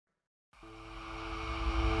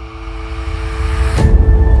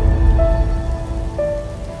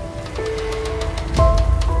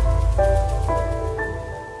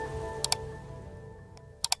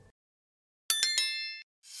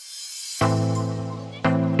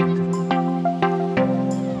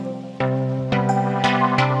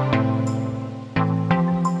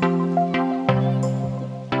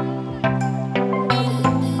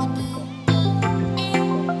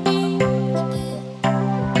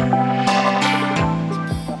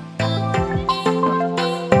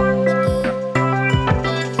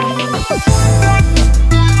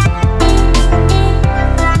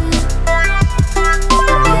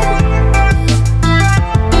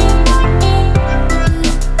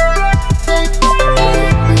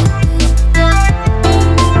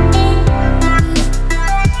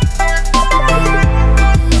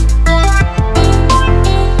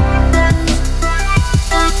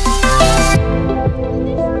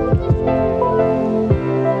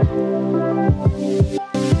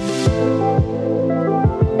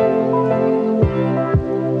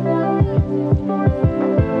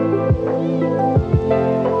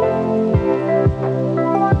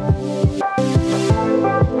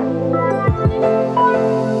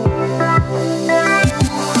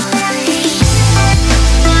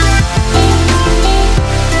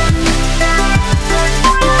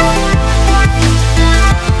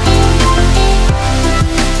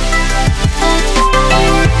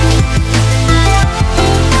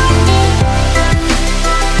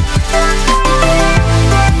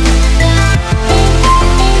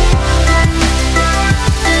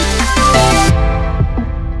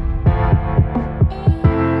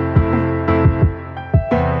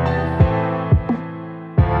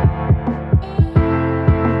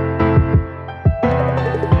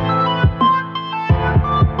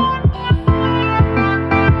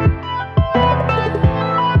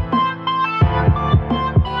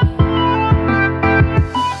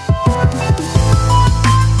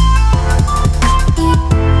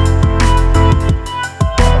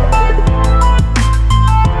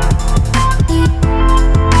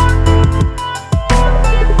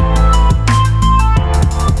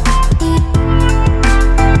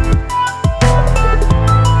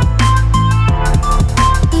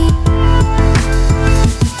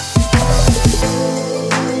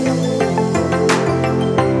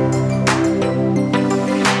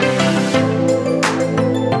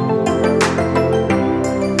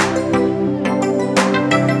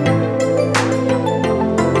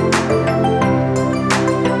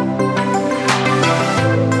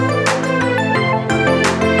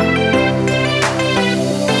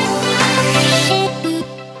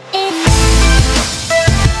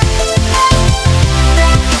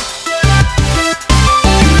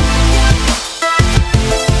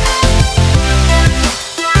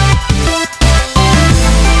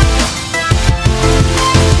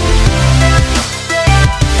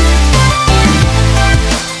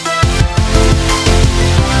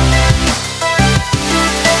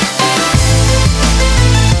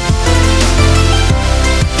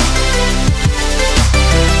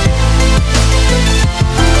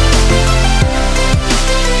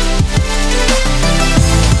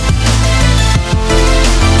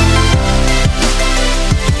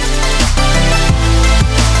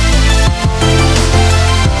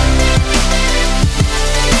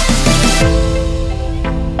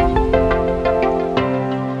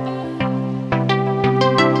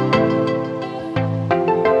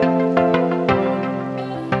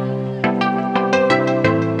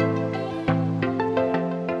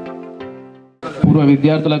పూర్వ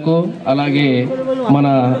విద్యార్థులకు అలాగే మన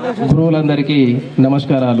గురువులందరికీ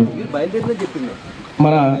నమస్కారాలు.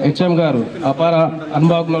 మన హెచ్ఎం గారు అపార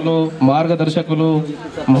అనుభవజ్ఞులు, మార్గదర్శకులు,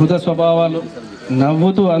 మృద స్వభావాలు,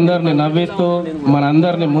 నవ్వుతూ అందరిని నవ్విస్తూ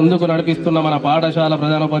మనందరిని ముందుకు నడిపిస్తున్న మన పాఠశాల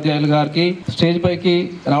ప్రధానోపాధ్యాయులు గారికి స్టేజ్ పైకి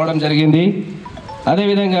రావడం జరిగింది.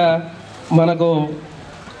 అదేవిధంగా మనకు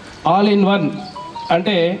ఆల్ ఇన్ వన్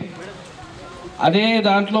అంటే అదే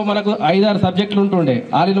దాంట్లో మనకు 5-6 సబ్జెక్టులు ఉంటుండే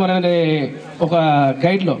ఆల్ ఇన్ వన్ అనే ఒక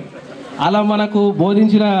గైడ్లో. అలా మనకు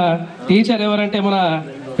బోధించిన టీచర్ ఎవరంటే మన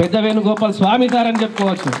పెద్ద వేణుగోపాల్ స్వామి సార్ అని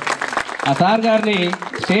చెప్పుకోవచ్చు. ఆ సార్ గారిని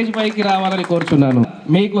స్టేజ్ పైకి రావాలని కోరుచున్నాను.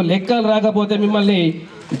 మీకు లెక్కలు రాకపోతే మిమ్మల్ని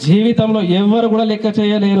జీవితంలో ఎవ్వరు కూడా లెక్క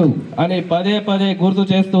చేయలేరు అని పదే పదే గుర్తు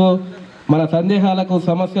చేస్తూ మన సందేహాలకు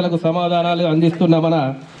సమస్యలకు సమాధానాలు అందిస్తున్న మన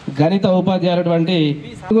గణిత ఉపాధ్యాయుటువంటి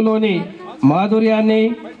తెలుగులోని మాధుర్యాన్ని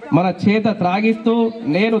మన చేత త్రాగిస్తూ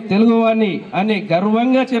నేను తెలుగువాణ్ణి అని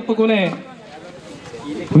గర్వంగా చెప్పుకునే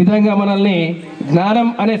విధంగా మనల్ని జ్ఞానం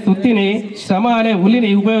అనే సుత్తిని, శ్రమ అనే ఉలిని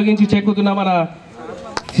ఉపయోగించి చెక్కుతున్న మన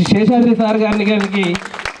శేషాద్రి సార్ గారికి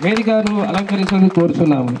వేదికను అలంకరించాలని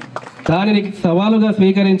కోరుతున్నాము. దానిని సవాలుగా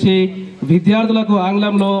స్వీకరించి విద్యార్థులకు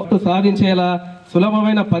ఆంగ్లంలో సాధించేలా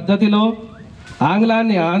సులభమైన పద్ధతిలో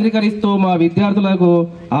ఆంగ్లాన్ని ఆంధ్రీకరిస్తూ మా విద్యార్థులకు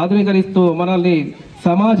ఆధునీకరిస్తూ మనల్ని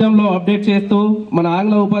సమాజంలో అప్డేట్ చేస్తూ మన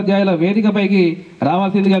ఆంగ్ల ఉపాధ్యాయుల వేదికపైకి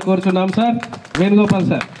రావాల్సిందిగా కోరుచున్నాం సార్ వేణుగోపాల్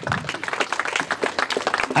సార్.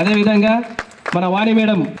 అదేవిధంగా మన వాణి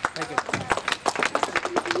మేడం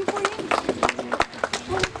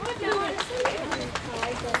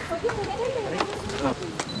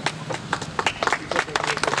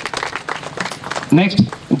నెక్స్ట్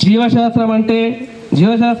జీవశాస్త్రం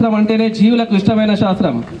అంటేనే జీవులకు ఇష్టమైన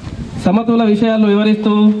శాస్త్రం. సమతుల విషయాలను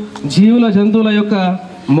వివరిస్తూ జీవుల జంతువుల యొక్క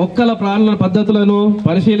మొక్కల ప్రాణుల పద్ధతులను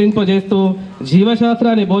పరిశీలింపజేస్తూ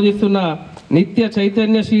జీవశాస్త్రాన్ని బోధిస్తున్న నిత్య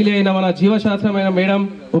చైతన్యశీలి అయిన మన జీవశాస్త్రమైన మేడం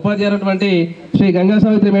ఉపాధ్యాయులైనటువంటి శ్రీ గంగా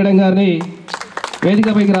సావిత్రి మేడం గారిని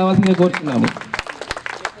వేదికపైకి రావాల్సిందిగా కోరుతున్నాము.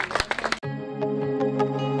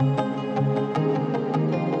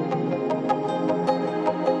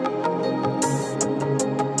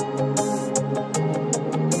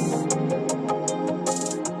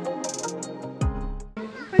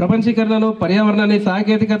 ప్రపంచీకరణను, పర్యావరణాన్ని,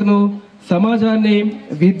 సాంకేతికతను, సమాజాన్ని,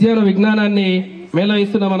 విద్యను, విజ్ఞానాన్ని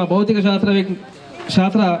మేళవిస్తున్న మన భౌతిక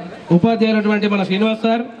శాస్త్ర ఉపాధ్యాయులైనటువంటి మన శ్రీనివాస్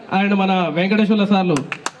సార్ అండ్ మన వెంకటేశ్వర్ల సార్లు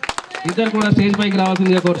ఇద్దరు కూడా స్టేజ్ పైకి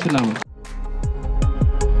రావాల్సిందిగా కోరుతున్నాము.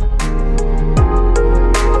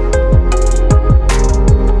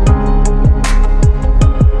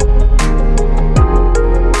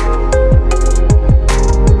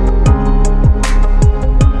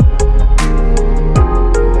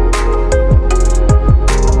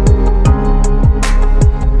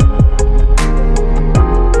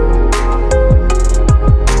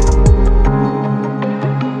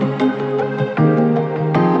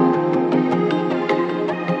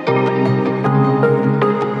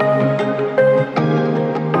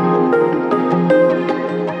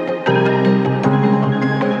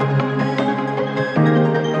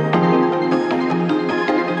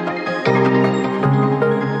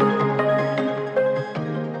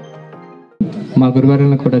 మా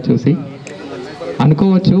గురువారిని కూడా చూసి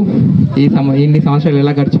అనుకోవచ్చు ఇన్ని సంవత్సరాలు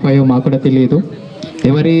ఎలా గడిచిపోయాయో మాకు కూడా తెలియదు.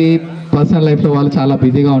 ఎవరి పర్సనల్ లైఫ్లో వాళ్ళు చాలా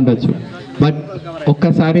బిజీగా ఉండొచ్చు. బట్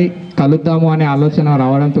ఒక్కసారి కలుద్దాము అనే ఆలోచన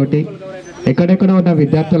రావడంతో ఎక్కడెక్కడ ఉన్న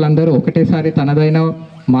విద్యార్థులందరూ ఒకటేసారి తనదైన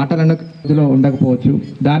మాటలను ఇందులో ఉండకపోవచ్చు.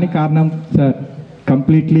 దానికి కారణం sir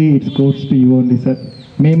completely it's goes to you only sir.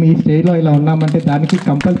 మేము ఈ స్టేజ్లో ఇలా ఉన్నామంటే దానికి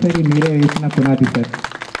కంపల్సరీ మీరే వేసిన పునాది సార్.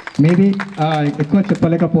 మేబీ ఎక్కువ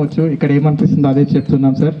చెప్పలేకపోవచ్చు, ఇక్కడ ఏమనిపిస్తుందో అదే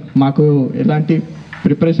చెప్తున్నాం సార్. మాకు ఎలాంటి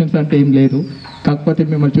ప్రిపరేషన్స్ అంటే ఏం లేదు. కాకపోతే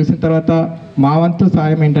మిమ్మల్ని చూసిన తర్వాత మా వంతు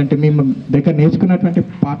సాయం ఏంటంటే మేము దగ్గర నేర్చుకున్నటువంటి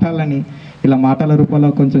పాఠాలని ఇలా మాటల రూపంలో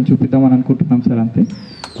కొంచెం చూపిద్దామని అనుకుంటున్నాం సార్, అంతే.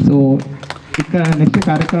 సో ఇక్కడ నెక్స్ట్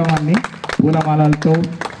కార్యక్రమాన్ని పూలమాలలతో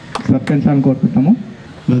సత్కరించాలని కోరుకుంటాము.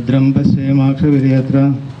 భద్రం పశ్యేమాక్ష విర్యత్ర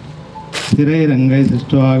స్థిరైరంగై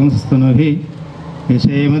సృష్టో ఆగమస్తనోహి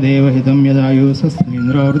యశేమ దేవహితం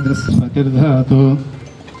యదాయుస్మింద్రవృద్రస్పతిర్ధాతు.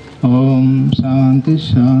 ఓం శాంతి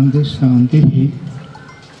శాంతి శాంతి.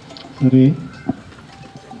 సరే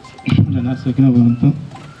జనా సుఖినో భవంతు,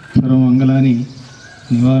 సర్వమంగళాని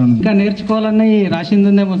నివారణ. ఇంకా నేర్చుకోవాలని రాసింది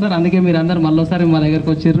ఉందేమో సార్, అందుకే మీరు అందరు మళ్ళీసారి మా దగ్గరకు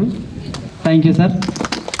వచ్చారు. Thank you sir.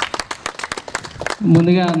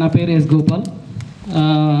 ముందుగా నా పేరు ఎస్ గోపాల్.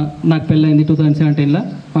 నాకు పెళ్ళైంది 2017లో.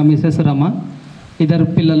 మా మిస్సెస్ రమ, ఇద్దరు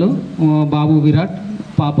పిల్లలు, బాబు విరాట్,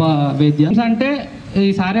 పాప వేద్య. అంటే ఈ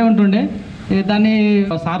సారే ఉంటుండే, దాన్ని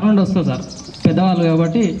సార్ నుండి వస్తుంది సార్, పెద్దవాళ్ళు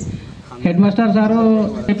కాబట్టి. హెడ్ మాస్టర్ సారు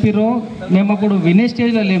చెప్పిర్రు, మేము అప్పుడు వినే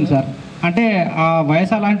స్టేజ్లో లేము సార్. అంటే ఆ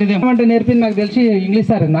వయసు అలాంటిది అంటే నేర్పింది నాకు తెలిసి ఇంగ్లీష్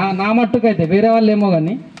సార్. నా మట్టుకు అయితే వేరే వాళ్ళు ఏమో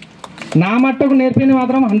కానీ నా మట్టుకు నేర్పింది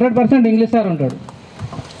మాత్రం 100% ఇంగ్లీష్ సార్ ఉంటాడు.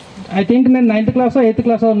 ఐ థింక్ నేను 9th క్లాసో 8th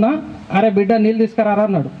క్లాసో ఉన్నా. అరే బిడ్డ నీళ్ళు తీసుకురారా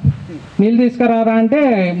అన్నాడు. నీళ్ళు తీసుకురారా అంటే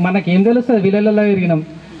మనకేం తెలుస్తుంది, విలేలలో విరిగినాం.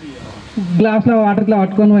 గ్లాస్లో వాటర్ ఇట్లా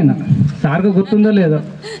పట్టుకొని పోయినా. సార్కు గుర్తుందో లేదో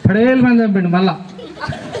పడేలు మంది చంపండి. మళ్ళా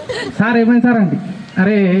సార్ ఏమైంది సార్ అంటే,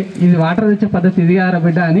 అరే ఇది వాటర్ తెచ్చే పద్ధతి ఇది కారా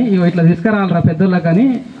బిడ్డ అని, ఇట్లా తీసుకురావాలరా పెద్దోళ్ళకి అని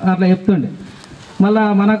అట్లా చెప్తుండే. మళ్ళీ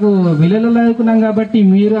మనకు విలేలలో చదువుకున్నాం కాబట్టి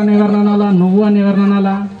మీరు అని ఎవరిని అనాలా, నువ్వు అని ఎవరిని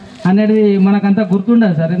అనాలా అనేది మనకంతా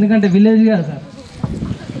గుర్తుండదు సార్. ఎందుకంటే విలేజ్ కాదు సార్.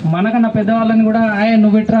 మనకన్నా పెద్దవాళ్ళని కూడా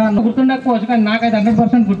నువ్వు పెట్టరా గుర్తుండకపోవచ్చు, కానీ నాకైతే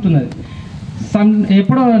 100% గుర్తున్నది.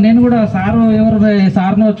 ఎప్పుడో నేను కూడా సారు ఎవరు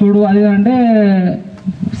సార్నో చూడు అది అంటే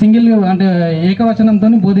సింగిల్ అంటే ఏకవచనంతో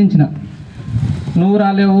బోధించిన. నువ్వు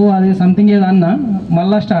రాలేవు అది సంథింగ్ ఏదో అన్నా.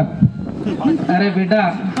 మళ్ళా స్టార్ట్, అరే బిడ్డ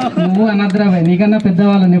నువ్వు అనద్రాబాయ్, నీకన్నా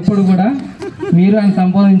పెద్దవాళ్ళని ఎప్పుడు కూడా మీరు అని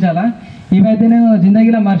సంబోధించాలా. ఇవైతే నేను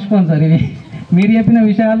జిందగీలో మర్చిపోను సార్. ఇవి మీరు చెప్పిన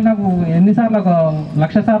విషయాలు నాకు ఎన్నిసార్లు, ఒక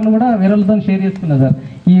 1,00,000 సార్లు కూడా వేరేతో షేర్ చేసుకున్నా సార్.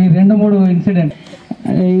 ఈ 2-3 ఇన్సిడెంట్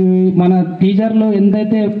మన టీచర్లు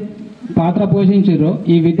ఎంతైతే పాత్ర పోషించారో,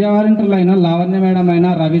 ఈ విద్యా వాలంటీర్లు అయినా, లావణ్య మేడం అయినా,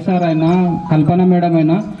 రవి సార్ అయినా, కల్పన మేడం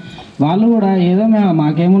అయినా, వాళ్ళు కూడా ఏదో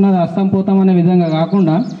మాకేమున్నది అస్తం పోతాం అనే విధంగా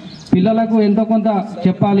కాకుండా పిల్లలకు ఎంతో కొంత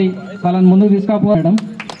చెప్పాలి, వాళ్ళని ముందుకు తీసుకుపోవడం.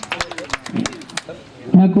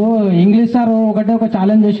 నాకు ఇంగ్లీష్ సార్ ఒక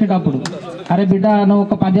ఛాలెంజ్ చేసేటప్పుడు, అరే బిడ్డ నువ్వు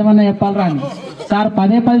ఒక పద్యమన్నా చెప్పాలరా అని. సార్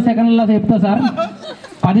 10 సెకండ్లలో చెప్తా సార్.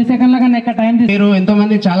 10 సెకండ్ల కన్నా ఎక్కువ టైం మీరు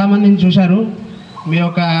ఎంతోమంది చాలామందిని చూశారు మీ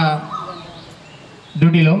యొక్క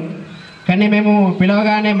డ్యూటీలో, కానీ మేము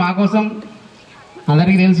పిలవగానే మా కోసం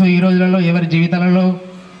అందరికీ తెలుసు ఈ రోజులలో ఎవరి జీవితాలలో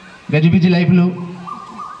గజిబిజి లైఫ్లు,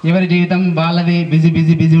 ఎవరి జీవితం వాళ్ళది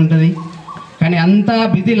బిజీ ఉంటుంది. కానీ అంత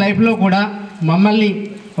బిజీ లైఫ్లో కూడా మమ్మల్ని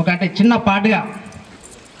అంటే చిన్న పాటుగా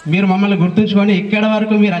మీరు మమ్మల్ని గుర్తుంచుకొని ఇక్కడ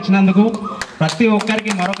వరకు మీరు వచ్చినందుకు ప్రతి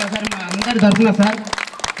ఒక్కరికి మరొకసారి మా అందరి తరఫున సార్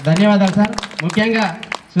ధన్యవాదాలు సార్. ముఖ్యంగా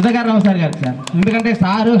సుధాకర్ రావు సార్ గారికి సార్, ఎందుకంటే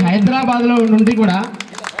సారు హైదరాబాద్లో నుండి కూడా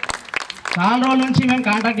చాలా రోజుల నుంచి మేము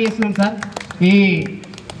కాంటాక్ట్ చేస్తున్నాం సార్ ఈ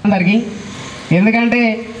అందరికీ. ఎందుకంటే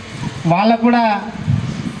వాళ్ళకు కూడా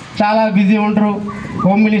చాలా బిజీ ఉంటారు,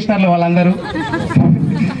 హోమ్ మినిస్టర్లు వాళ్ళందరూ.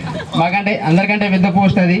 మాకంటే అందరికంటే పెద్ద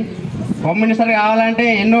పోస్ట్ అది. హోమ్ మినిస్టర్ కావాలంటే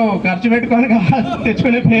ఎన్నో ఖర్చు పెట్టుకొని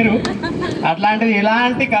తెచ్చుకునే పేరు, అట్లాంటిది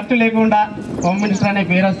ఎలాంటి ఖర్చు లేకుండా హోమ్ మినిస్టర్ అనే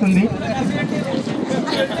పేరు వస్తుంది.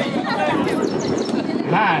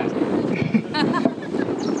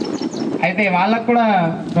 అయితే వాళ్ళకు కూడా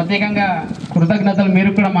ప్రత్యేకంగా కృతజ్ఞతలు. మీరు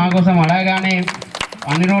కూడా మా కోసం అడగగానే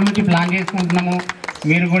అన్ని రోజుల నుంచి ప్లాన్ చేసుకుంటున్నాము,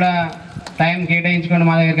 మీరు కూడా టైం కేటాయించుకొని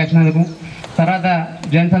మా దగ్గరికి వచ్చినందుకు. తర్వాత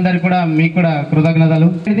జెంట్స్ అందరికి కూడా మీకు కూడా కృతజ్ఞతలు.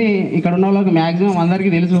 ఇది ఇక్కడ ఉన్న వాళ్ళకి మ్యాక్సిమం అందరికీ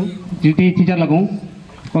తెలుసు, టీచర్లకు.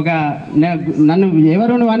 నన్ను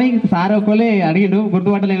ఎవరు అని సార్ ఒక్కలే అడిగిండు,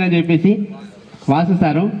 గుర్తుపట్టలేనని చెప్పేసి వాసు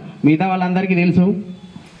సారు. మిగతా వాళ్ళందరికీ తెలుసు.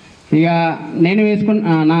 ఇక నేను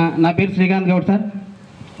నా పేరు శ్రీకాంత్ గౌడ్ సార్.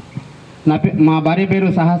 మా భార్య పేరు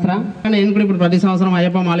సహస్ర. నేను కూడా ఇప్పుడు ప్రతి సంవత్సరం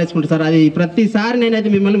అయ్యప్ప మాలేసుకుంటాను సార్. అది ప్రతిసారి నేనైతే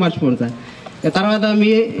మిమ్మల్ని మర్చిపోను సార్. తర్వాత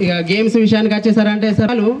ఇక గేమ్స్ విషయానికి వచ్చేసారంటే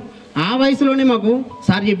సార్ ఆ వయసులోనే మాకు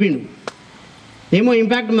సార్ చెప్పిండు ఏమో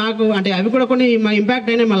ఇంపాక్ట్ మాకు, అంటే అవి కూడా కొన్ని మా ఇంపాక్ట్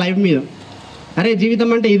అయినాయి మా లైఫ్ మీద. అరే జీవితం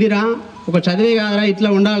అంటే ఇదిరా, ఒక చదివే కాదురా, ఇట్లా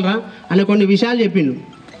ఉండాలిరా అనే కొన్ని విషయాలు చెప్పిండు.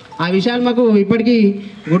 ఆ విషయాలు మాకు ఇప్పటికీ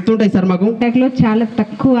గుర్తుంటాయి సార్. మాకు చాలా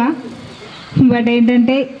తక్కువ, బట్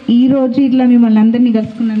ఏంటంటే ఈరోజు ఇట్లా మిమ్మల్ని అందరినీ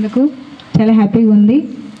కలుసుకున్నందుకు చాలా హ్యాపీగా ఉంది.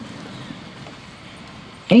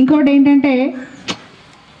 ఇంకోటి ఏంటంటే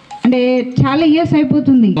అంటే చాలా ఇయర్స్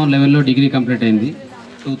అయిపోతుంది. లెవెల్లో డిగ్రీ కంప్లీట్ అయింది,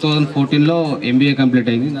 2014లో ఎంబీఏ కంప్లీట్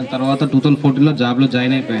అయింది. దాని తర్వాత 2014లో జాబ్లో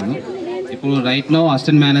జాయిన్ అయిపోయాను. ఇప్పుడు రైట్ నో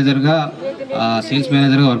అసిస్టెంట్ మేనేజర్గా, సేల్స్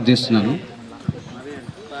మేనేజర్గా వర్క్ చేస్తున్నాను.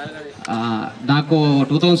 నాకు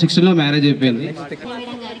 2016లో మ్యారేజ్ అయిపోయింది.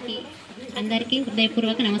 అందరికీ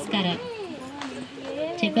హృదయపూర్వక నమస్కారాలు.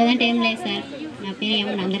 చెప్పేదంటే ఏం లేదు సార్, నా పేరు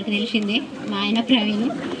ఏమన్నా అందరికీ తెలిసింది. మా ఆయన ప్రవీణ్,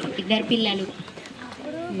 2 పిల్లలు,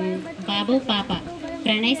 బాబు పాప.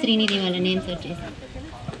 ప్రణయ్ శ్రీనిధి వాళ్ళ నేమ్స్ వచ్చేసి.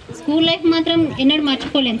 స్కూల్ లైఫ్ మాత్రం ఎన్నడూ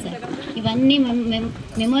మర్చిపోలేను సార్. ఇవన్నీ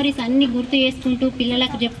మెమొరీస్ అన్నీ గుర్తు చేసుకుంటూ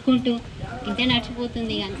పిల్లలకు చెప్పుకుంటూ ఇంతే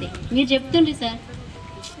నడిచిపోతుంది. అంతే మీరు చెప్తుండ్రి సార్,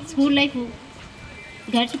 స్కూల్ లైఫ్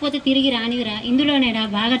గడిచిపోతే తిరిగి రానివిరా, ఇందులోనేరా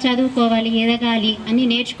బాగా చదువుకోవాలి, ఎదగాలి, అన్నీ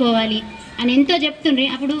నేర్చుకోవాలి అని ఎంతో చెప్తుండ్రి.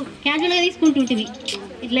 అప్పుడు క్యాజువల్గా తీసుకుంటుంటివి,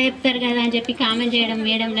 ఇట్లా చెప్తారు కదా అని చెప్పి కామెంట్ చేయడం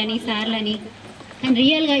మేడంలని సార్లని. కానీ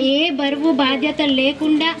రియల్గా ఏ బరువు బాధ్యతలు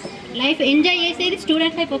లేకుండా లైఫ్ ఎంజాయ్ చేసేది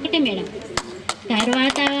స్టూడెంట్ లైఫ్ ఒకటే మేడం.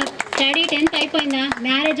 తర్వాత స్టడీ 10th అయిపోయిందా,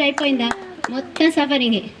 మ్యారేజ్ అయిపోయిందా, మొత్తం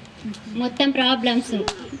సఫరింగే, మొత్తం ప్రాబ్లమ్స్,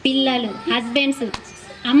 పిల్లలు, హస్బెండ్స్,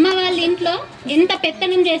 అమ్మ వాళ్ళ ఇంట్లో ఎంత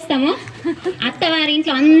పెత్తనం చేస్తామో అత్తవారి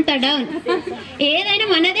ఇంట్లో అంత డౌన్. ఏదైనా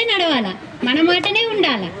మనదే నడవాలా, మన మాటనే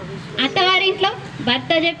ఉండాలా. అత్తవారింట్లో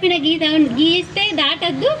భర్త చెప్పిన గీస్తే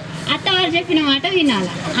దాటద్దు, అత్తవారు చెప్పిన మాట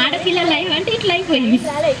వినాలా. ఆడపిల్లల లైఫ్ అంటే ఇట్లా అయిపోయింది.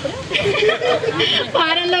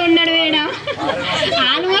 ఫారెన్లో ఉన్నాడు మేడం,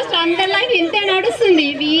 ఆల్మోస్ట్ అందరి లైఫ్ ఇంతే నడుస్తుంది.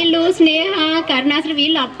 వీళ్ళు స్నేహ కరుణాశ్రీ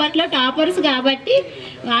వీళ్ళు అప్పట్లో టాపర్స్ కాబట్టి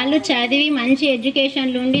వాళ్ళు చదివి మంచి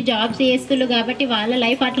ఎడ్యుకేషన్లు ఉండి జాబ్స్ చేస్తున్నారు కాబట్టి వాళ్ళ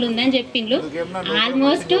లైఫ్ అట్లా ఉందని చెప్పిండ్రు.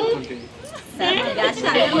 ఆల్మోస్ట్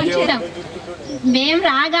మేము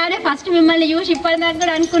రాగానే ఫస్ట్ మిమ్మల్ని చూసి ఇప్పటిదాకా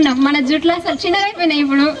కూడా అనుకున్నాం మన జుట్లు అసలు చిన్నగా అయిపోయినాయి.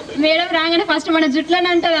 ఇప్పుడు మేడం రాగానే ఫస్ట్ మన జుట్లని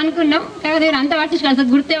అంటది అనుకున్నాం, కాకపోతే అంత పట్టించుకోవాలి అసలు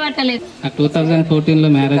గుర్తే పట్టలేదు. నాకు 2014లో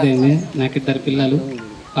మ్యారేజ్ అయింది. నాకు 2 పిల్లలు,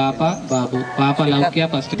 పాప బాబు. పాప లౌక్య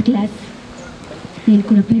ఫస్ట్ క్లాస్. నేను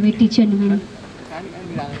కూడా ప్రైవేట్ టీచర్ని మేడం,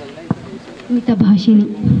 మిగతా భాషని.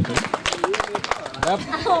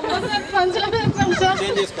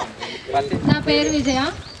 నా పేరు విజయ,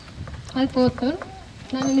 అది పోతూరు.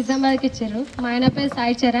 నన్ను నిజామాబాద్కి ఇచ్చారు. మా ఆయన పేరు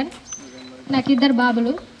సాయి చరణ్. నాకు 2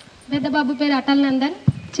 బాబులు. పెద్ద బాబు పేరు అటల్ నందన్,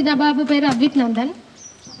 చిన్న బాబు పేరు అద్విత్ నందన్.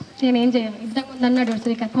 నేనేం చేయను, ఇంతకుముందు అన్నాడు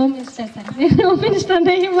శ్రీకాంత్ హోమ్ మినిస్టర్. సార్ నేను హోమ్ మినిస్టర్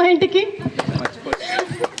అంటే మా ఇంటికి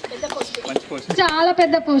చాలా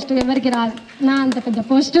పెద్ద పోస్ట్, ఎవరికి రాదు నా అంత పెద్ద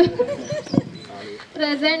పోస్ట్.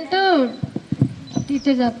 ప్రజెంట్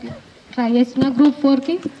టీచర్ జాబ్కి ట్రై చేస్తున్నా, గ్రూప్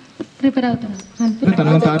 4కి ప్రిపేర్ అవుతున్నాను.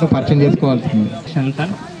 తనను తాను పరిచయం చేసుకోవాల్సింది.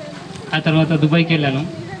 సార్ ఆ తర్వాత దుబాయ్కి వెళ్ళాను.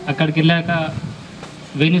 అక్కడికి వెళ్ళాక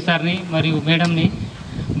వేణు సార్ని మరియు మేడంని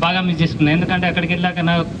బాగా మిస్ చేసుకున్నాను. ఎందుకంటే అక్కడికి వెళ్ళాక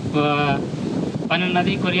నా పని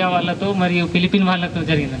ఉన్నది కొరియా వాళ్ళతో మరియు ఫిలిపిన్ వాళ్ళతో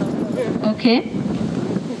జరిగింది. ఓకే,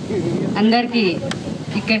 అందరికీ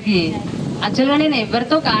ఇక్కడికి యాక్చువల్గా నేను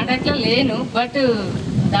ఎవరితో కాంటాక్ట్లో లేను, బట్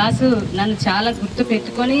దాసు నన్ను చాలా గుర్తు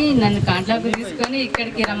పెట్టుకొని నన్ను కాంటాక్ట్ తీసుకొని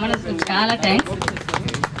ఇక్కడికి రమ్మని చాలా థ్యాంక్స్.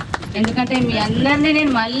 ఎందుకంటే మీ అందరినీ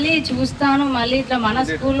నేను మళ్ళీ చూస్తాను, మళ్ళీ ఇట్లా మన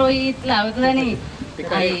స్కూల్లో ఇట్లా అవుతుందని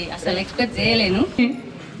అసలు ఎక్స్పెక్ట్ చేయలేను.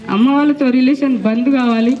 అమ్మ వాళ్ళతో రిలేషన్ బంద్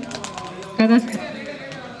కావాలి కదా,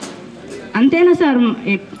 అంతేనా సార్?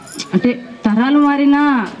 అంటే తరాలు మారినా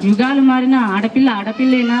యుగాలు మారినా ఆడపిల్ల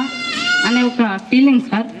ఆడపిల్లేనా అనే ఒక ఫీలింగ్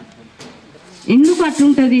సార్. ఎందుకు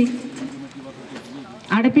అట్లుంటుంది?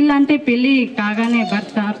 ఆడపిల్ల అంటే పెళ్ళి కాగానే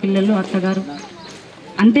భర్త, పిల్లలు, అత్తగారు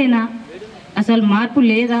అంతేనా? అసలు మార్పు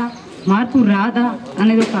లేదా, మార్పు రాదా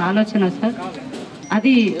అనేది ఒక ఆలోచన సార్.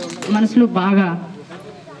 అది మనసులో బాగా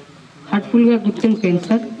హార్ట్ఫుల్గా గుర్తుండిపోయింది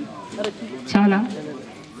సార్. చాలా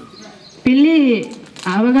పెళ్ళి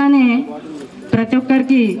అవగానే ప్రతి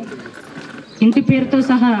ఒక్కరికి ఇంటి పేరుతో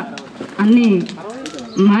సహా అన్నీ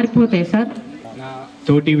మారిపోతాయి సార్. నా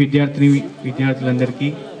తోటి విద్యార్థులందరికీ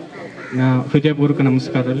నా హృదయపూర్వక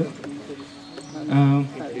నమస్కారాలు.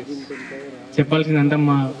 చెప్పాల్సిందంతా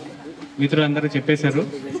మా మిత్రులందరూ చెప్పేశారు,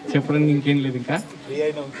 చెప్పడం ఇంకేం లేదు. ఇంకా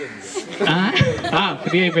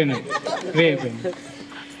ఫ్రీ అయిపోయింది.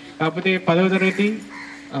 కాకపోతే 10వ తరగతి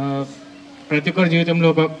ప్రతి ఒక్కరి జీవితంలో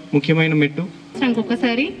ఒక ముఖ్యమైన మెట్టు.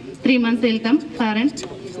 ఒక్కొక్కసారి 3 months వెళ్తాం ఫారెన్.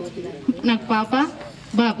 నాకు పాప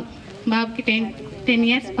బాబు, బాబుకి 10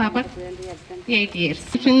 years, పాప 8 years.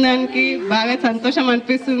 దానికి బాగా సంతోషం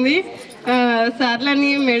అనిపిస్తుంది.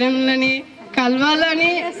 సార్లని మేడంలని కలవాలని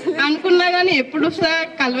అనుకున్నా కానీ ఎప్పుడు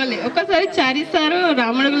కలవలే. ఒకసారి చారి సారు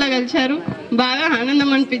రామడుగులా కలిశారు, బాగా ఆనందం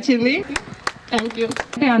అనిపించింది. Thank you.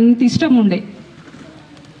 అంటే అంత ఇష్టం ఉండే,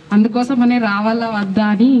 అందుకోసమనే రావాలా వద్దా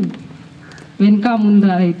అని వెనుక ముందు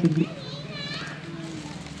అవుతుంది.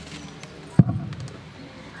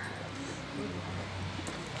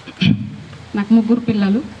 నాకు 3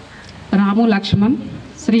 పిల్లలు, రాము, లక్ష్మణ్,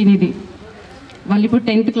 శ్రీనిధి. వాళ్ళు ఇప్పుడు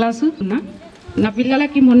 10th class ఉన్నా. నా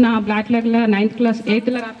పిల్లలకి మొన్న black లెగ్లో 9th class 8th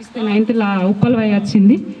రాపిస్తే 9th Uppal why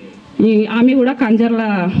వచ్చింది. ఆమె కూడా కంజర్ల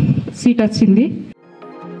సీట్ వచ్చింది.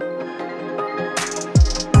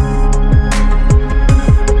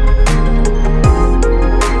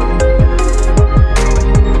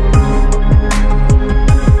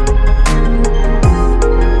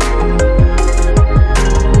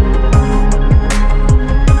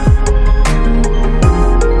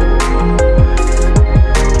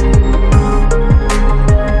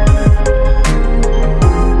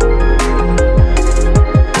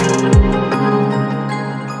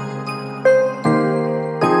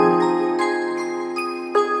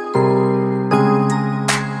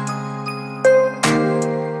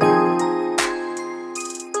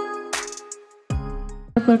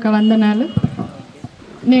 ఒక వందనాలు.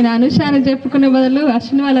 నేను అనుష అని చెప్పుకునే బదులు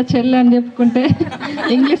అశ్విని వాళ్ళ చెల్లె అని చెప్పుకుంటే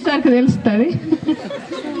ఇంగ్లీష్ సార్కి తెలుస్తుంది.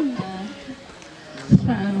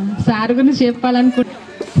 సార్ గురించి చెప్పాలనుకుంటే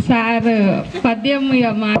సార్ పద్యం ఇక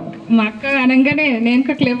మా అక్క అనగానే నేను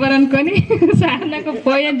ఇంకా క్లెవర్ అనుకొని సార్ నాకు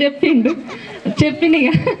పోయని చెప్పిన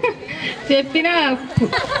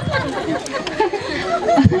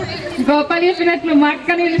గోపాల్ చెప్పినట్లు మా అక్క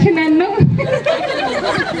నిలిచి నన్ను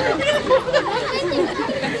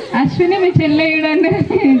అశ్విని మీ చెల్లెయ్యడాన్ని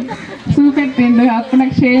చూపెట్టిండు. అప్పుడు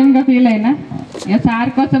నాకు క్షేమంగా ఫీల్ అయినా. ఇక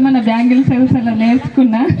సార్ కోసం మన బ్యాంగిల్ సెల్స్ అలా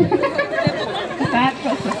నేర్చుకున్నా. సార్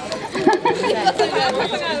కోసం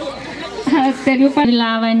తెలుగు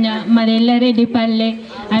లావణ్య మరి ఎల్లారెడ్డిపల్లె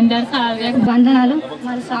అందరు కావ్య వందనాలు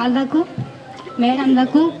మరి సార్లకు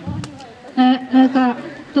మేడంలకు యొక్క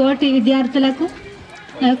తోటి విద్యార్థులకు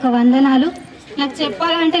నా యొక్క వందనాలు. నాకు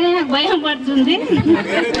చెప్పాలంటేనే నాకు భయం పడుతుంది.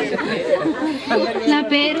 నా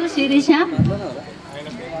పేరు శిరీష,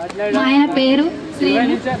 మా ఆయన పేరు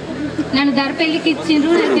శ్రీను. నన్ను దర్పెల్లికి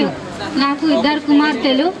ఇచ్చిండ్రు. నాకు 2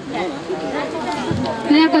 కుమార్తెలు.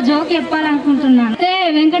 నేను ఒక జోక్ చెప్పాలనుకుంటున్నాను.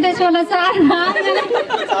 వెంకటేశ్వర సార్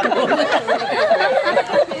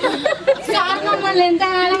సార్ మమ్మల్ని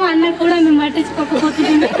ఎంతకాలం అన్నకు కూడా మేము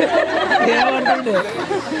పట్టించుకోకపోతుండే.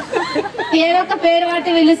 ఏదో ఒక పేరు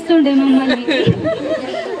బట్టి పిలుస్తుండే మమ్మల్ని.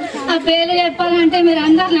 ఆ పేరు చెప్పాలంటే మీరు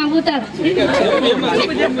అందరు నవ్వుతారు.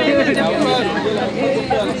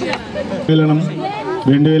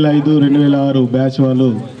 2005-2006 బ్యాచ్ వాళ్ళు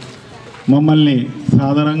మమ్మల్ని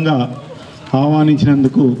సాధారణంగా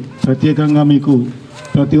ఆహ్వానించినందుకు ప్రత్యేకంగా మీకు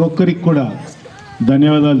ప్రతి ఒక్కరికి కూడా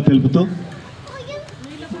ధన్యవాదాలు తెలుపుతూ,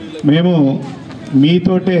 మేము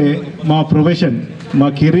మీతోటే మా ప్రొఫెషన్, మా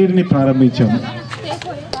కెరీర్ని ప్రారంభించాము.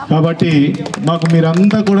 కాబట్టి మాకు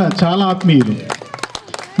మీరంతా కూడా చాలా ఆత్మీయులు.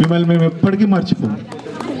 మిమ్మల్ని మేము ఎప్పటికీ మర్చిపోము.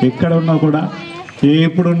 ఎక్కడ ఉన్నా కూడా,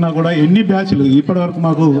 ఎప్పుడున్నా కూడా, ఎన్ని బ్యాచ్లు ఇప్పటివరకు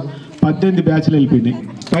మాకు 18 బ్యాచ్లు వెళ్ళిపోయినాయి.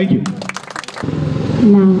 Thank you.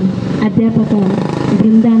 నా అధ్యాపక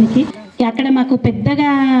బృందానికి అక్కడ మాకు పెద్దగా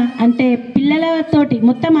అంటే పిల్లలతోటి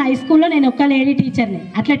మొత్తం హై స్కూల్లో నేను ఒక్క లేడీ టీచర్ని.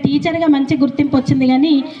 అట్లా టీచర్గా మంచి గుర్తింపు వచ్చింది,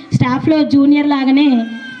 కానీ స్టాఫ్లో జూనియర్ లాగానే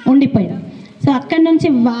ఉండిపోయాను. సో అక్కడి నుంచి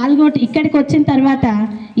వాల్గోట్ ఇక్కడికి వచ్చిన తర్వాత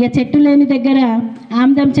ఇక చెట్టు లేని దగ్గర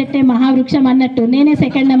ఆమ్దం చెట్టే మహావృక్షం అన్నట్టు నేనే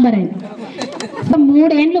 2nd నెంబర్ అయినా. సో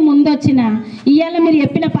 3 ఏళ్ళు ముందు వచ్చిన ఇవాళ మీరు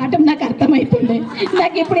చెప్పిన పాఠం నాకు అర్థమవుతుండే.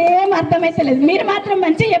 నాకు ఇప్పుడు ఏం అర్థమవుతలేదు. మీరు మాత్రం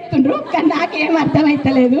మంచిగా చెప్తుండ్రు, కానీ నాకేం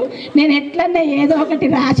అర్థమవుతలేదు. నేను ఎట్లన్నా ఏదో ఒకటి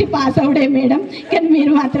రాసి పాస్ అవుడే మేడం, కానీ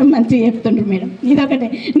మీరు మాత్రం మంచిగా చెప్తుండ్రు మేడం. ఇదొకటే.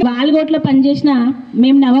 వాల్గోట్లో పనిచేసిన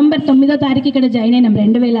మేము నవంబర్ 9వ తారీఖు ఇక్కడ జాయిన్ అయినాం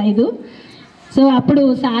 2005. సో అప్పుడు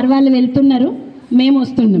సార్ వాళ్ళు వెళ్తున్నారు, మేము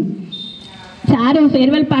వస్తున్నాం. సారు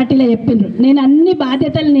ఫేర్వెల్ పార్టీలో చెప్పిండ్రు, నేను అన్ని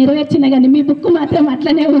బాధ్యతలు నెరవేర్చిన, కానీ మీ బుక్ మాత్రం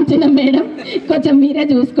అట్లనే ఉంచిన మేడం, కొంచెం మీరే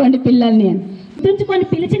చూసుకోండి పిల్లల్ని అని గుర్తుంచుకొని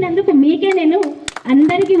పిలిచినందుకు మీకే నేను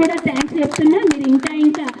అందరికీ కూడా థ్యాంక్స్ చెప్తున్నా. మీరు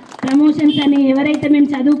ఇంకా ప్రమోషన్స్ అని ఎవరైతే మేము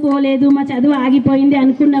చదువుకోలేదు, మా చదువు ఆగిపోయింది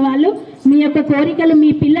అనుకున్న వాళ్ళు మీ యొక్క కోరికలు మీ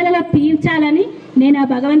పిల్లలలో తీర్చాలని నేను ఆ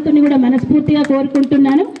భగవంతుని కూడా మనస్ఫూర్తిగా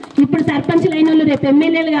కోరుకుంటున్నాను. ఇప్పుడు సర్పంచ్లు అయిన వాళ్ళు రేపు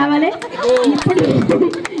ఎమ్మెల్యేలు కావాలి, ఇప్పుడు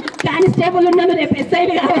కానిస్టేబుల్ ఉన్న వాళ్ళు రేపు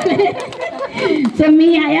ఎస్ఐలు కావాలి. సో మీ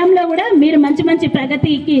హయాంలో కూడా మీరు మంచి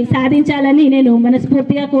ప్రగతికి సాధించాలని నేను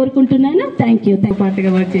మనస్ఫూర్తిగా కోరుకుంటున్నాను. Thank you. పార్టీగా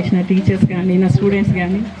వర్క్ చేసిన టీచర్స్ కానీ నా స్టూడెంట్స్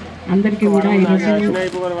కానీ అందరికీ కూడా ఈరోజు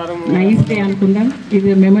నైస్ డే అనుకుందాం. ఇది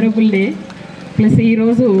మెమరబుల్ డే. ప్లస్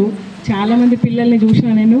ఈరోజు చాలామంది పిల్లల్ని చూసిన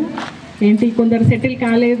నేను, ఏంటి కొందరు సెటిల్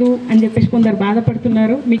కాలేదు అని చెప్పేసి కొందరు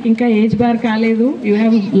బాధపడుతున్నారు. మీకు ఇంకా ఏజ్ బార్ కాలేదు, you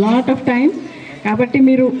have lot of time. కాబట్టి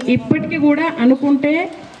మీరు ఇప్పటికీ కూడా అనుకుంటే,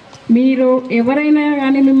 మీరు ఎవరైనా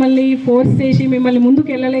కానీ మిమ్మల్ని ఫోర్స్ చేసి మిమ్మల్ని ముందుకు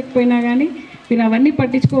వెళ్ళలేకపోయినా కానీ మీరు అవన్నీ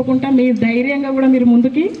పట్టించుకోకుండా మీరు ధైర్యంగా కూడా మీరు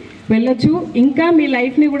ముందుకి వెళ్ళొచ్చు. ఇంకా మీ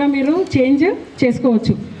లైఫ్ని కూడా మీరు చేంజ్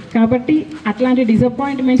చేసుకోవచ్చు. కాబట్టి అట్లాంటి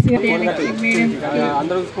డిసప్పాయింట్మెంట్స్ మీ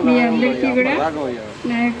అందరికీ కూడా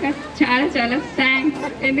నా యొక్క చాలా థ్యాంక్స్.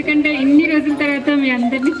 ఎందుకంటే ఇన్ని రోజుల తర్వాత మీ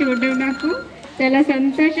అందరినీ చూడడం నాకు చాలా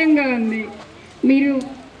సంతోషంగా ఉంది.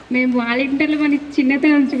 మేము వాలంటీర్లు మన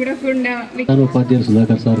చిన్నతనం చూడకుండా ఉపాధ్యాయులు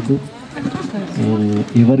సుధాకర్ సార్కు,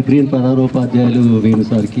 ఎవర్ గ్రీన్ ప్రధానోపాధ్యాయులు వేణు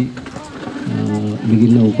సార్కి,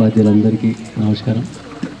 మిగిలిన ఉపాధ్యాయులందరికీ నమస్కారం.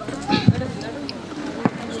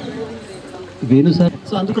 వేణు సార్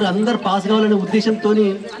సో అందుకు అందరు పాస్ కావాలనే ఉద్దేశంతో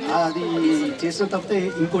అది చేసిన తప్పితే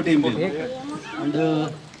ఇంకోటి ఏం లేదు. అండ్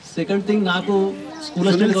సెకండ్ థింగ్, నాకు స్కూల్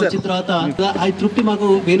హాస్టల్గా వచ్చిన తర్వాత ఆ తృప్తి మాకు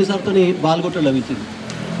వేణు సార్తో బాల్గొట్టడం లభించింది.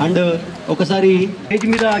 అండ్ ఒకసారి స్టేజ్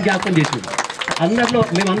మీద జ్ఞాపకం చేసింది అందరిలో,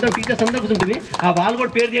 మేమందరం టీచర్స్ అందరూ కూర్చుంటుంది. ఆ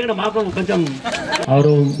బాల్గొట్ పేరు చేయడం మాకు కొంచెం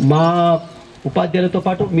అవరు, మా ఉపాధ్యాయులతో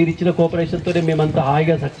పాటు మీరు ఇచ్చిన కోఆపరేషన్తోనే మేమంతా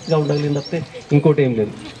హాయిగా సక్సెస్గా ఉండగలిగిన తప్పితే ఇంకోటి ఏం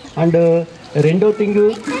లేదు. అండ్ రెండో థింగ్,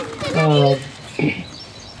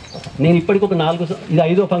 నేను ఇప్పటికి ఒక 4 ఇది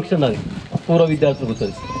 5వ ఫంక్షన్ అది పూర్వ విద్యార్థులు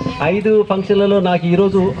కూర్చొని 5 ఫంక్షన్లలో నాకు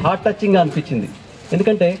ఈరోజు హార్ట్ టచింగ్గా అనిపించింది.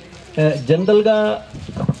 ఎందుకంటే జనరల్గా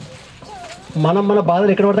మనం మన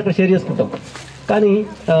బాధలు ఎక్కడ పడితే అక్కడ షేర్ చేసుకుంటాం. కానీ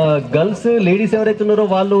గర్ల్స్ లేడీస్ ఎవరైతే ఉన్నారో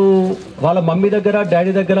వాళ్ళు వాళ్ళ మమ్మీ దగ్గర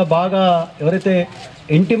డాడీ దగ్గర బాగా ఎవరైతే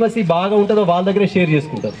ఇంటిమసీ బాగా ఉంటుందో వాళ్ళ దగ్గరే షేర్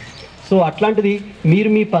చేసుకుంటారు. సో అట్లాంటిది మీరు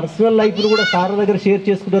మీ పర్సనల్ లైఫ్ను కూడా సార్ దగ్గర షేర్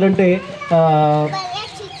చేసుకుంటారంటే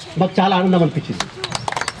మాకు చాలా ఆనందం అనిపించింది.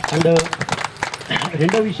 అండ్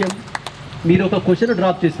రెండో విషయం, మీరు ఒక క్వశ్చన్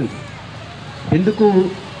డ్రాప్ చేసింది, ఎందుకు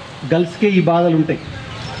గర్ల్స్కే ఈ బాధలు ఉంటాయి,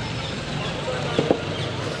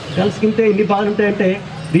 గర్ల్స్కి ఇంతే ఎన్ని బాధలు ఉంటాయంటే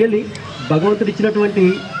రియల్లీ భగవంతుడు ఇచ్చినటువంటి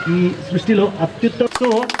ఈ సృష్టిలో అత్యుత్తమ. సో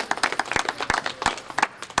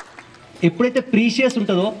ఎప్పుడైతే ప్రీషియస్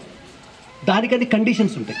ఉంటుందో దానికన్నీ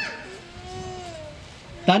కండిషన్స్ ఉంటాయి,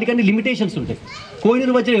 దానికన్నీ లిమిటేషన్స్ ఉంటాయి.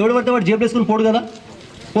 కోయినూరు వచ్చి ఎవడు పడితే వాడు జేబులు వేసుకుని పోడు కదా,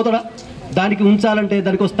 పోతాడా? దానికి ఉంచాలంటే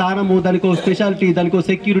దానికో స్థానము, దానికో స్పెషాలిటీ, దానికో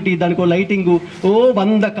సెక్యూరిటీ, దానికో లైటింగు,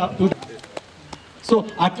 100 ఉంటాయి. సో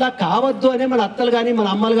అట్లా కావద్దు అనే మన అత్తలు కానీ మన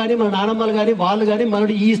అమ్మలు కానీ మన నానమ్మలు కానీ వాళ్ళు కానీ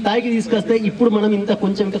మనని ఈ స్థాయికి తీసుకొస్తే ఇప్పుడు మనం ఇంత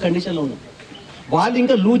కొంచెం ఇంకా కండిషన్లో ఉన్నాం. వాళ్ళు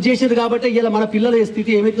ఇంకా లూజ్ చేసేది కాబట్టి ఇలా మన పిల్లల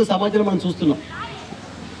స్థితి ఏమైతుందో సమాజంలో మనం చూస్తున్నాం.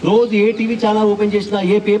 రోజు ఏ టీవీ ఛానల్ ఓపెన్ చేసినా,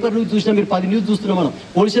 ఏ పేపర్ న్యూస్ చూసినా, మీరు 10 న్యూస్ చూస్తున్నాం. మనం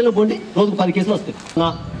పోలీసుల్లో పోండి, రోజుకు 10 కేసులు వస్తాయి.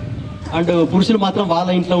 అండ్ పురుషులు మాత్రం వాళ్ళ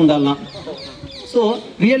ఇంట్లో ఉండాలన్నా. సో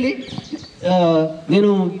రియల్లీ నేను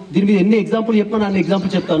దీని మీద ఎన్ని ఎగ్జాంపుల్ చెప్పాను, అన్ని ఎగ్జాంపుల్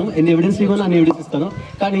చెప్తాను, ఎన్ని ఎవిడెన్స్ ఇవ్వను అన్ని ఎవిడెన్స్ ఇస్తాను.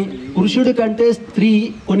 కానీ పురుషుడి కంటే స్త్రీ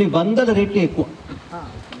కొన్ని 100 రెట్లు ఎక్కువ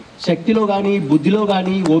శక్తిలో కానీ, బుద్ధిలో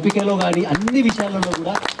కానీ, ఓపికలో కానీ, అన్ని విషయాలలో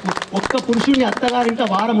కూడా. ఒక్క పురుషుడిని అత్తగారింట్లో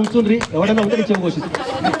వారం ఉంచుండ్రి, ఎవడన్నా ఉంటే చెవుకోసి.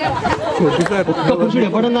 ఒక్క పురుషుడు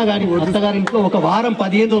ఎవడన్నా కానీ అత్తగారింట్లో ఒక వారం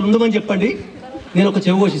 15 రోజులు ఉండమని చెప్పండి, నేను ఒక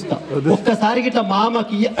చెవు కోసిస్తా. ఒక్కసారికి ఇట్లా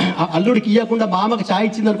మామకి అల్లుడికి ఇవ్వకుండా మామకి ఛాయ్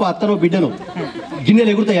ఇచ్చిందనుకో, అత్తనో బిడ్డను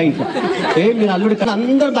గిన్నెలు ఎగురుతాయి ఇంట్లో. ఏం మీరు అల్లుడికి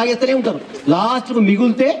అందరూ తాగేస్తూనే ఉంటారు. లాస్ట్కు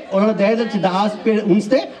మిగిలితే వాళ్ళ దయదలిచి దాచి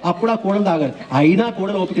ఉంచితే అప్పుడు ఆ కూడలు తాగాలి. అయినా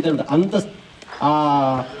కూడలు ఓపిక ఉంటుంది. అంత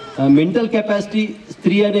మెంటల్ కెపాసిటీ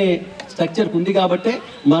స్త్రీ అనే స్ట్రక్చర్కి ఉంది కాబట్టే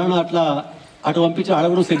మనం అటు పంపించి ఆడ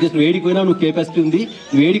కూడా సెట్ చేసుకుని, వేడికి పోయినా నువ్వు కెపాసిటీ ఉంది,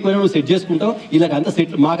 నువ్వు వేడికి పోయినా నువ్వు సెట్ చేసుకుంటావు, వీళ్ళకి అంత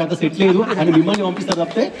సెట్, మాకు అంత సెట్ లేదు అని మిమ్మల్ని పంపిస్తారు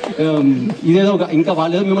తప్పితే ఇదేదో ఇంకా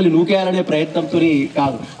వాళ్ళు ఏదో మిమ్మల్ని నూకేయాలనే ప్రయత్నంతో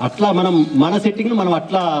కాదు. అట్లా మనం మన సెట్టింగ్ను మనం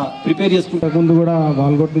అట్లా ప్రిపేర్ చేసుకుంటాం. ముందు కూడా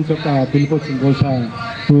వాల్గోట్ నుంచి ఒక పిలుపు వచ్చింది, బహుశా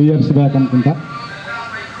 2 years బ్యాక్ అనుకుంటా.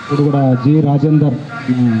 ఇప్పుడు కూడా జి రాజేందర్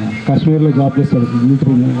కాశ్మీర్లో జాబ్ చేస్తాడు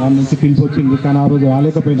మిలిటరీ, వాళ్ళ నుంచి పిలుపు వచ్చింది. కానీ ఆ రోజు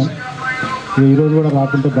రాలేకపోయినా ఈరోజు కూడా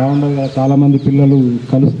రాకుంటే బాగుండదు కదా, చాలామంది పిల్లలు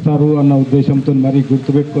కలుస్తారు అన్న ఉద్దేశంతో మరీ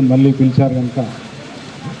గుర్తుపెట్టుకొని మళ్ళీ పిలిచారు కనుక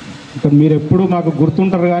ఇంకా మీరు ఎప్పుడు మాకు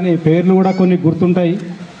గుర్తుంటారు. కానీ పేర్లు కూడా కొన్ని గుర్తుంటాయి,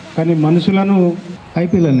 కానీ మనుషులను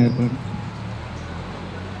ఐపీఎల్ నేర్పండి.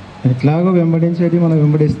 ఎట్లాగో వెంబడించేది మనం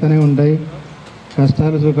వెంబడిస్తూనే ఉంటాయి,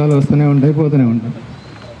 కష్టాలు సుఖాలు వస్తూనే ఉంటాయి, పోతూనే ఉంటాయి.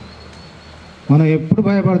 మనం ఎప్పుడు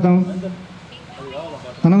భయపడతాం?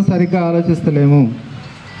 మనం సరిగ్గా ఆలోచిస్తలేము,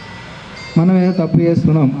 మనం ఏదో తప్పు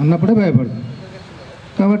చేస్తున్నాం అన్నప్పుడే భయపడతాం.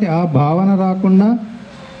 కాబట్టి ఆ భావన రాకుండా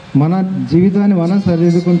మన జీవితాన్ని మనం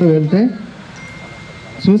సరిదిద్దుకుంటూ వెళ్తే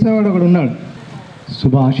చూసేవాడు ఒకడు ఉన్నాడు.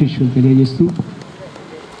 శుభాశీస్సులు తెలియజేస్తూ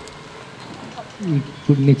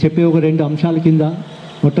ఇప్పుడు నేను చెప్పే ఒక 2 అంశాల కింద,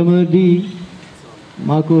 మొట్టమొదటి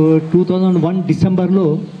మాకు 2001 డిసెంబర్లో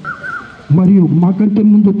మరియు మాకంటే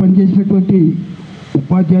ముందు పనిచేసినటువంటి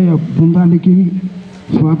ఉపాధ్యాయ బృందానికి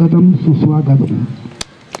స్వాగతం, సుస్వాగతం.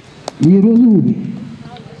 ఈరోజు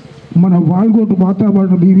మన వాల్గోటు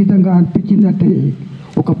వాతావరణం ఈ విధంగా అనిపించిందంటే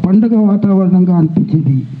ఒక పండగ వాతావరణంగా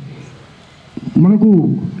అనిపించింది. మనకు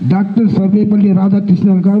డాక్టర్ సర్వేపల్లి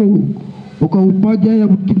రాధాకృష్ణన్ గారు ఒక ఉపాధ్యాయ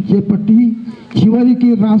వృత్తిని చేపట్టి చివరికి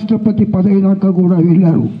రాష్ట్రపతి పదవి దాకా కూడా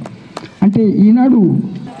వెళ్ళారు. అంటే ఈనాడు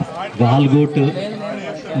వాల్గోట్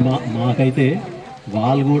మాకైతే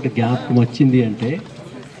వాల్గోట్ గ్యాప్ వచ్చింది అంటే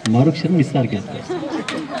మరుక్షణం ఇస్తారు గ్యాప్.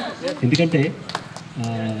 ఎందుకంటే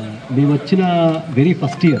మేము వచ్చిన వెరీ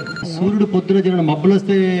ఫస్ట్ ఇయర్ సూర్యుడు పొద్దున జరిగిన మబ్బులు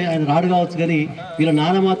వస్తే ఆయన రాడు కావచ్చు, కానీ వీళ్ళ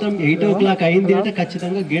నాన్న మాత్రం 8 o'clock అయింది అంటే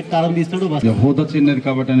ఖచ్చితంగా గేట్ తాళం తీస్తాడు. హోదా చిన్నది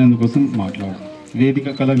కాబట్టి నేను అందుకోసం మాట్లాడు. వేదిక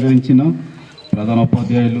అలంకరించిన ప్రధాన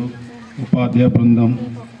ఉపాధ్యాయులు, ఉపాధ్యాయ బృందం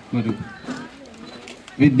మరియు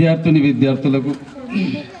విద్యార్థులకు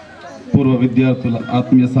పూర్వ విద్యార్థుల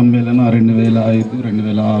ఆత్మీయ సమ్మేళన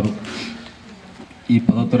 2005-2006 ఈ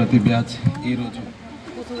 10వ తరగతి బ్యాచ్ ఈరోజు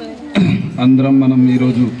అందరం మనం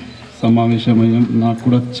ఈరోజు సమావేశమయ్యాం. నాకు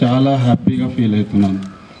కూడా చాలా హ్యాపీగా ఫీల్ అవుతున్నాను.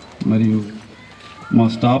 మరియు మా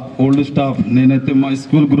స్టాఫ్, ఓల్డ్ స్టాఫ్, నేనైతే మా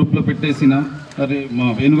స్కూల్ గ్రూప్లో పెట్టేసిన, అరే మా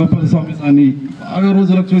వేణుగోపాల స్వామి అని బాగా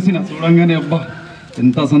రోజులకు చూడంగానే అబ్బా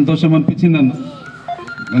ఎంత సంతోషం అనిపించింది అన్న.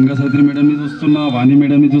 గంగా సత్రి మేడంని చూస్తున్నా, వాణి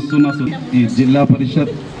మేడంని చూస్తున్నా. ఈ జిల్లా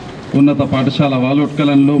పరిషత్ ఉన్నత పాఠశాల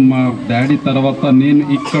వాల్గోట్కలంలో మా డాడీ తర్వాత నేను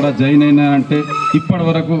ఇక్కడ జాయిన్ అయినా అంటే ఇప్పటి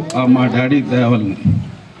వరకు మా డాడీ దయవల్ని.